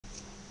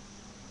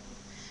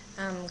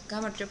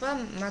გამარჯობა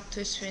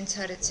მათთვის ვინც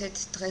არ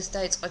იცით დღეს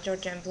დაიწყო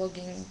georgian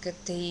blogging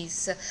days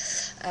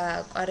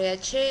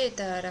კვარიათში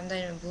და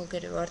რამდენიმე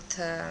ბლოგერი ვართ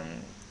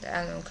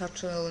ანუ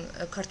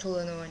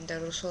ქართულენოვანი და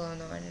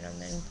რუსულენოვანი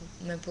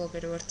რამდენიმე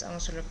ბლოგერი ვართ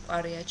წამოსულები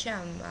კვარიათში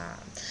ამ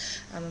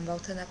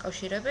ამბავთან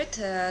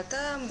დაკავშირებით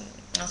და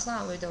ახლა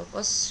ამ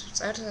ვიდეოს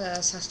წერ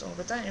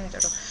სასტუმრო და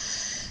იმიტომ რომ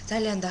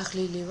ძალიან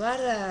დაღლილი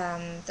ვარ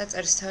და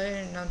წერის თავი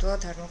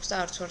ნამდვილად არ მოხდა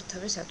არც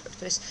ვარდების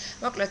ატვირთვის.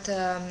 მოკლედ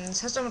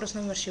სასტუმროს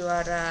ნომერში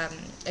ვარ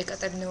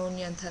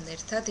ეკატერინეონიანთან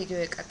ერთად,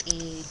 იგივე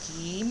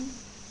ეკატიჯი,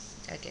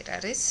 აგერ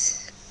არის.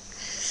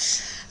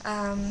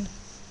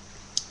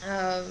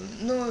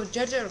 ну,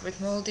 ჯერჯერობით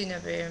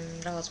მოლოდინები,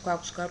 რაღაც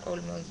გვაქვს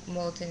გარკვეული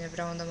მოლოდინები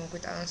რა უნდა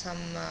მოგვიტანოს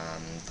ამ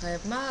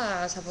დღეებმა,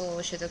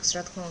 საბოლოო შედეგს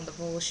რა თქმა უნდა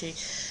ბოლოში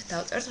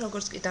დავწერთ,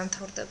 როგორც კი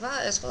დამთავრდება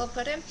ეს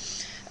ყველაფერი.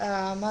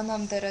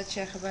 მანამდე რაც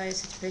შეეხება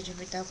ესეთ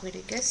ბეჯები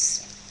დაგვირიგეს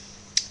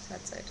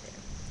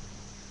საწერია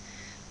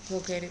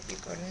ბლოგერი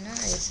ppiccolina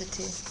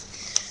ესეთი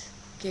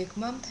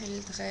გეგმა მთელი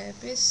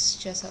დღეების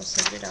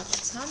შესავსები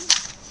რაღაცა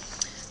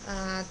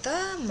და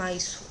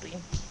მაისური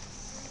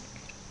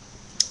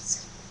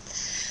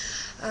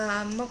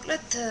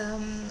მოკლედ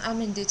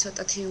ამინდი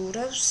ცოტათი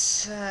ურევს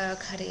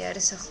ქარი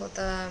არის ახლა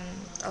და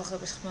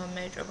ტალღების ხმა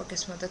მეეჭვება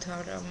გესმოდეთ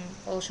მაგრამ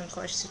ყოველ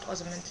შემთხვევაში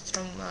სიტყვაზე მენთით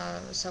რომ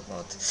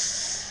საკმაოდ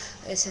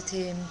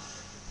ესეთი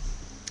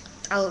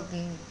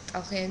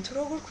ტალღიანი თუ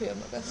როგორ ქვია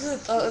მაგას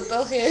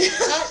ტალღიანი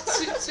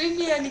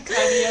წვიმიანი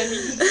ქარიანი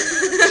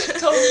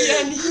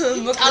თოვლიანი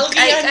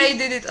ტალღიანი კაი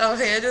დიდი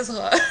ტალღიანი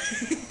სხვა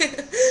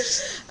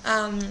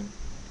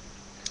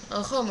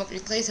ხო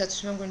მოკლედ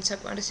დღეისათვის მე მგონი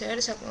საკმარისი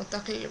არის საკმაოდ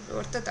დაღლილები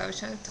ვართ და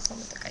დავიშანეთ ახლა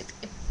მეტაკაი